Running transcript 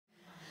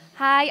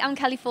Hi, I'm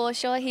Kelly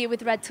Forshaw here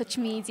with Red Touch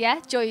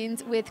Media,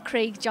 joined with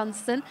Craig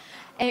Johnston.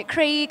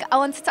 Craig, I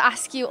wanted to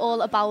ask you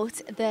all about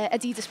the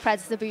Adidas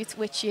Predator boot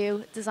which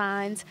you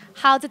designed.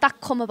 How did that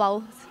come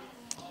about?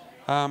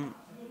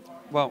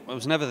 Well, it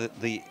was never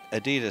the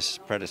Adidas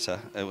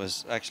Predator. It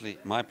was actually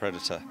my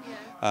Predator.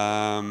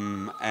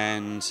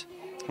 And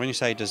when you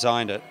say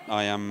designed it,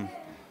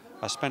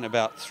 I spent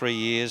about 3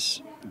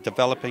 years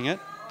developing it,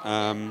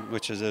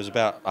 which is there was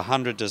about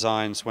 100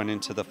 designs went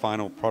into the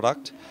final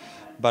product.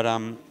 But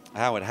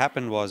how it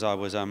happened was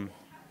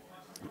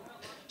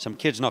some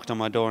kids knocked on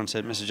my door and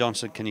said, "Mr.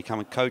 Johnston, can you come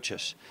and coach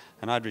us?"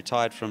 And I'd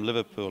retired from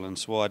Liverpool and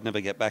swore I'd never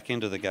get back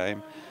into the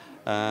game.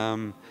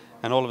 And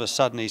all of a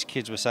sudden, these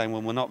kids were saying,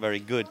 "Well, we're not very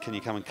good. Can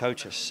you come and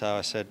coach us?" So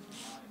I said,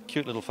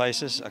 "Cute little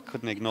faces." I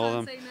couldn't ignore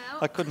them.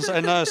 I couldn't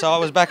say no. So I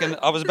was back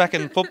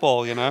in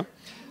football, you know.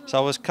 So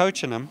I was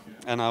coaching them,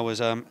 and I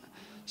was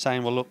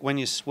saying, "Well, look, when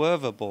you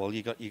swerve a ball,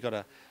 you got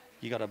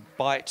to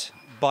bite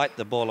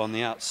the ball on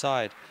the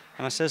outside."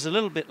 And I says, a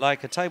little bit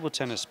like a table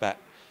tennis bat.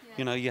 Yeah.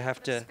 You know, you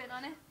have to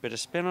bit of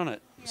spin on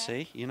it. Yeah.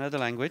 See, you know the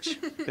language,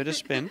 bit of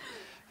spin.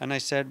 And they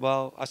said,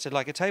 "Well," I said,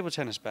 "like a table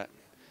tennis bat."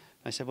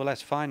 I said, "Well,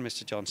 that's fine,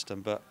 Mr.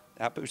 Johnston, but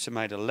our boots are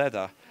made of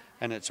leather,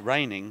 and it's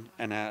raining,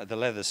 and the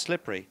leather's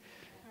slippery.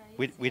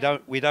 We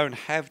don't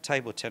have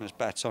table tennis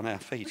bats on our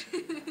feet."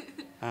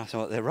 And I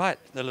thought, they're right,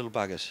 the little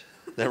buggers.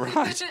 They're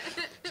right.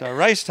 So I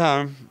raced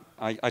home.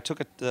 I took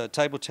the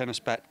table tennis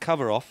bat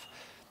cover off,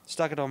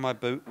 stuck it on my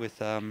boot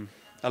with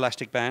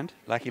elastic band,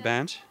 lackey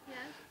bands,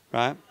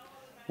 right?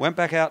 Went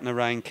back out in the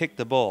rain, kicked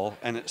the ball,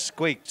 and it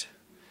squeaked.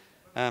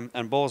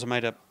 And balls are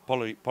made of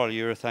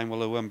polyurethane, well,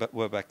 they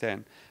were back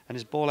then. And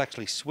his ball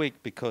actually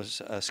squeaked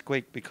because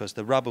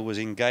the rubber was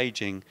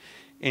engaging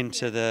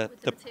into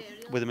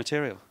with the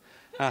material.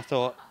 And I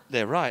thought,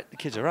 they're right, the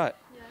kids are right.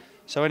 Yeah.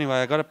 So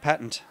anyway, I got a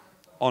patent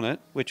on it,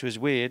 which was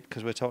weird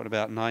because we're talking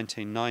about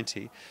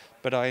 1990,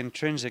 but I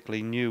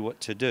intrinsically knew what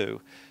to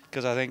do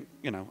because I think,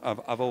 you know,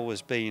 I've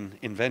always been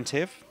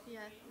inventive.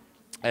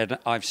 And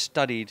I've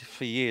studied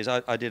for years.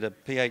 I did a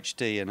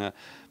PhD and a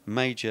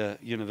major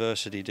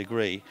university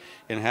degree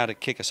in how to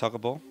kick a soccer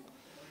ball,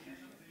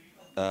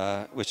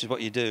 which is what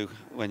you do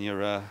when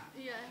you're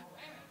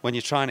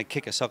trying to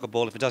kick a soccer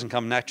ball. If it doesn't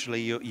come naturally,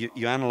 you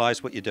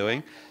analyse what you're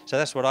doing. So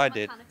that's what I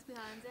did.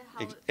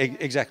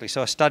 Exactly.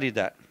 So I studied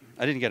that.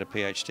 I didn't get a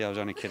PhD. I was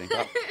only kidding.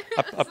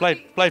 I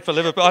played for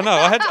Liverpool. I know.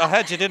 I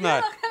had you, didn't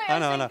I? I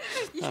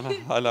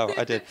know.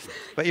 I did.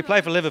 But you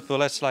play for Liverpool.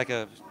 That's like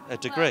a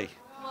degree.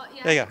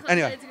 There you go.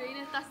 Anyway,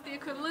 that's the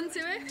equivalent to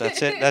it.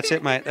 That's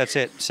it, mate. That's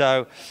it.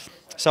 So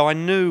I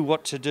knew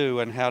what to do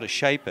and how to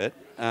shape it.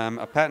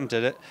 I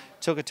patented it,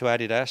 took it to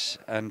Adidas,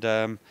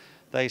 and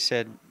they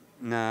said,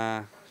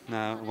 "Nah,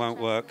 no, it won't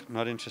work.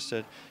 Not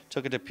interested."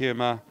 Took it to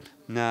Puma,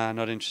 "Nah,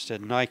 not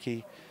interested."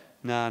 Nike,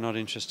 "Nah, not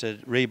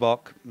interested."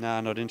 Reebok,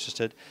 "Nah, not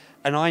interested."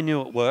 And I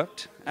knew it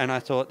worked, and I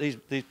thought these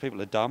people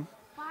are dumb.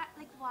 Why?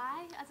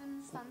 Why? I don't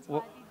understand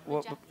why they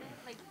reject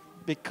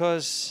it.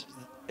 Because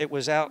it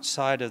was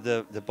outside of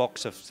the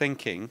box of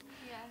thinking,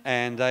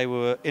 and they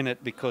were in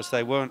it because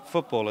they weren't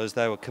footballers,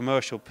 they were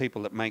commercial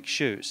people that make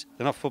shoes.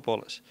 They're not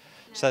footballers.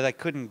 So they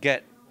couldn't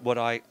get what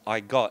I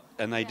got,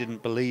 and they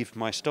didn't believe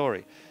my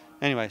story.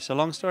 Anyway, so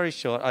long story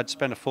short, I'd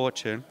spent a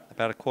fortune,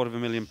 about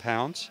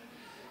 £250,000,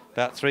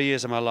 about 3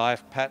 years of my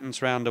life,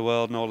 patents around the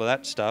world and all of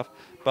that stuff,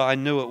 but I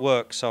knew it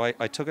worked, so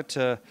I took it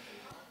to...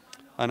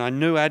 And I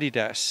knew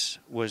Adidas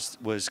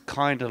was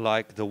kind of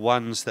like the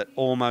ones that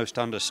almost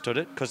understood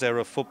it because they were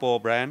a football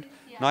brand.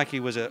 Yeah. Nike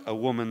was a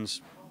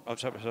woman's,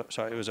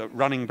 it was a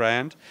running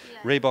brand.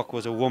 Yeah. Reebok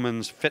was a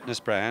woman's fitness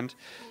brand.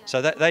 Yeah.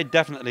 So they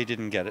definitely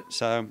didn't get it.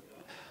 So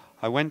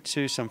I went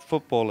to some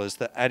footballers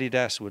that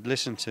Adidas would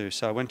listen to.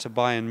 So I went to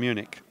Bayern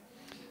Munich,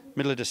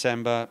 middle of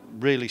December,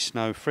 really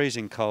snow,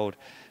 freezing cold.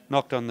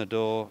 Knocked on the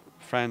door,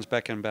 Franz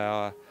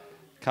Beckenbauer,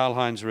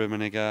 Karl-Heinz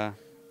Rummenigge,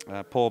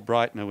 Paul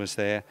Breitner was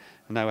there,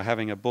 and they were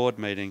having a board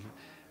meeting,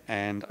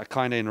 and I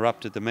kind of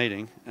interrupted the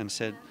meeting and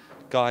said,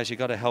 "Guys, you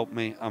got to help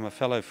me. I'm a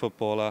fellow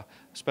footballer.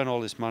 Spent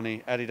all this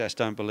money. Adidas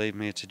don't believe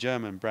me. It's a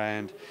German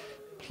brand.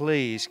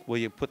 Please, will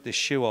you put this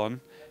shoe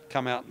on,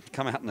 come out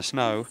in the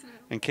snow,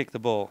 and kick the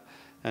ball?"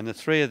 And the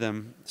three of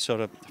them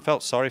sort of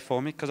felt sorry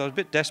for me because I was a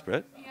bit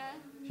desperate,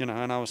 you know,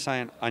 and I was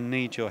saying, "I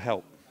need your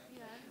help."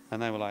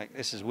 And they were like,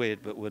 "This is weird,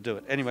 but we'll do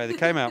it." Anyway, they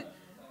came out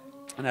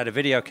and had a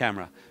video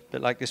camera, a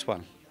bit like this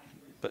one,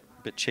 but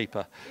a bit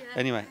cheaper.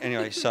 Yeah.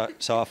 Anyway, so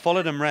I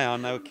followed them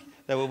round.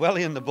 They were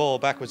wellying the ball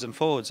backwards and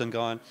forwards and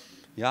going,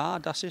 "Ja,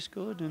 das ist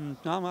gut," and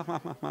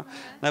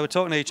they were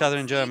talking to each other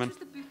in German. Was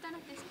the boot then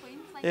at this point?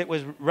 It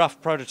was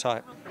rough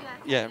prototype.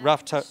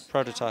 Rough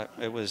prototype.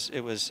 It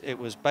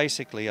was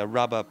basically a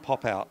rubber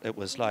pop out. It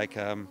was like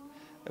a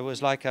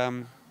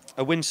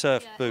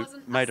windsurf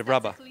boot made of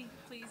rubber.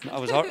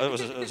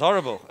 It was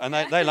horrible, and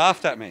they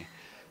laughed at me.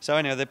 So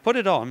anyway, they put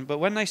it on, but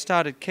when they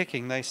started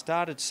kicking, they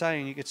started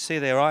saying, you could see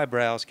their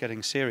eyebrows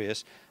getting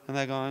serious, and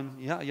they're going,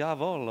 "Ja,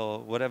 jawohl," or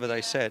whatever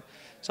they said.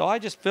 So I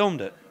just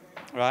filmed it,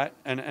 right?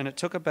 And it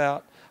took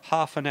about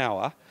half an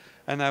hour,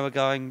 and they were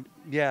going,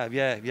 yeah.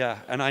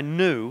 And I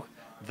knew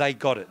they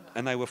got it.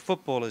 And they were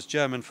footballers,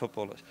 German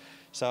footballers.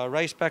 So I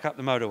raced back up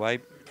the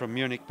motorway from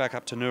Munich back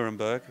up to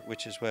Nuremberg,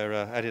 which is where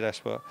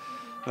Adidas were.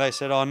 And they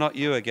said, oh, not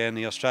you again,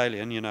 the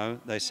Australian, you know.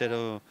 They said,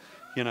 oh,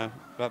 you know,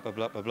 blah, blah,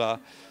 blah, blah, blah.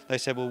 They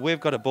said, well, we've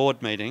got a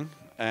board meeting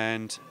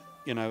and,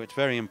 you know, it's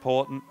very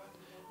important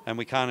and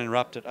we can't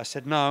interrupt it. I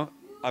said, no,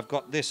 I've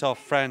got this off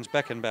Franz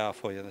Beckenbauer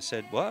for you. They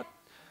said, what?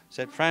 I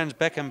said, Franz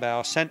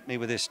Beckenbauer sent me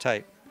with this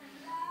tape.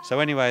 So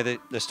anyway,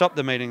 they stopped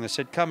the meeting. They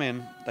said, come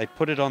in. They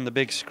put it on the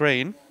big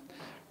screen,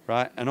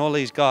 right? And all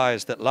these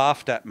guys that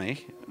laughed at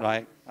me,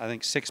 right, I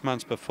think 6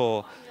 months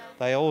before,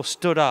 they all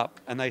stood up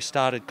and they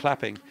started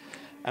clapping.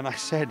 And I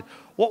said,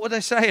 what were they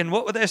saying?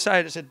 What were they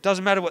saying? I said,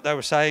 doesn't matter what they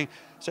were saying.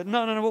 I said,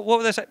 no, what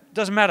were they saying?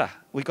 Doesn't matter.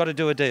 We've got to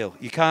do a deal.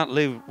 You can't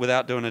live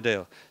without doing a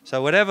deal.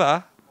 So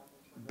whatever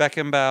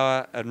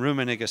Beckenbauer and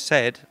Rummenigge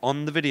said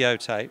on the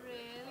videotape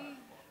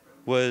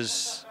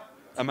was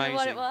amazing.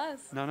 Do you know what it was?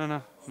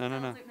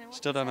 No.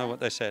 Still don't know what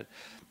they said.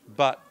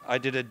 But I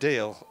did a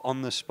deal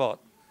on the spot.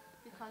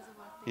 Because of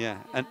what? Yeah.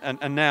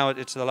 And now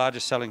it's the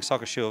largest selling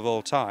soccer shoe of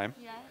all time.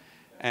 Yeah.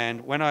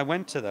 And when I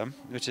went to them,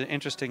 which is an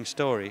interesting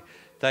story,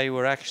 they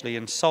were actually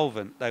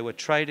insolvent. They were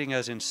trading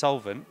as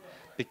insolvent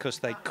because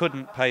they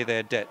couldn't pay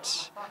their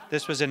debts.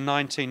 This was in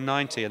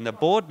 1990, and the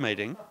board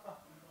meeting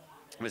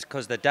was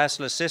because the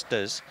Dassler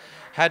sisters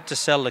had to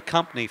sell the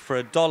company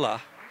for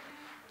 $1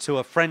 to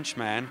a French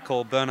man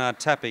called Bernard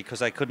Tapie because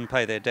they couldn't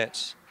pay their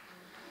debts.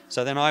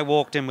 So then I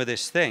walked in with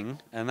this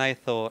thing, and they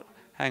thought,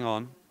 hang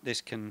on,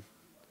 this could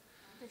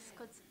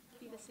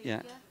be the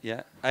secret.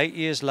 Yeah. 8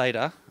 years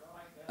later,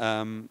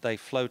 they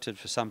floated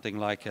for something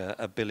like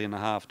 $1.5 billion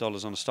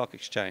on a stock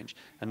exchange.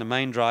 And the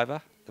main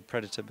driver, the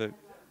Predator boot.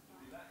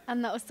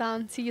 And that was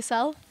down to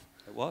yourself?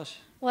 It was.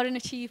 What an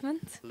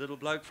achievement. Little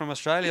bloke from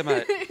Australia,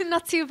 mate.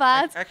 Not too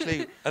bad.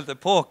 Actually, the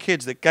poor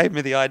kids that gave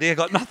me the idea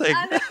got nothing.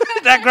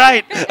 They're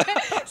great.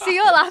 So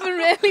you're laughing,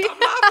 really?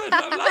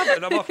 I'm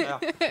laughing. I'm off now.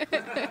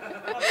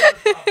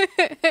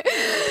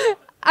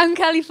 I'm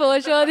Kelly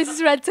Forshaw. This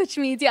is Red Touch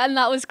Media, and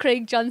that was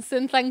Craig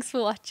Johnston. Thanks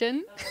for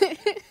watching.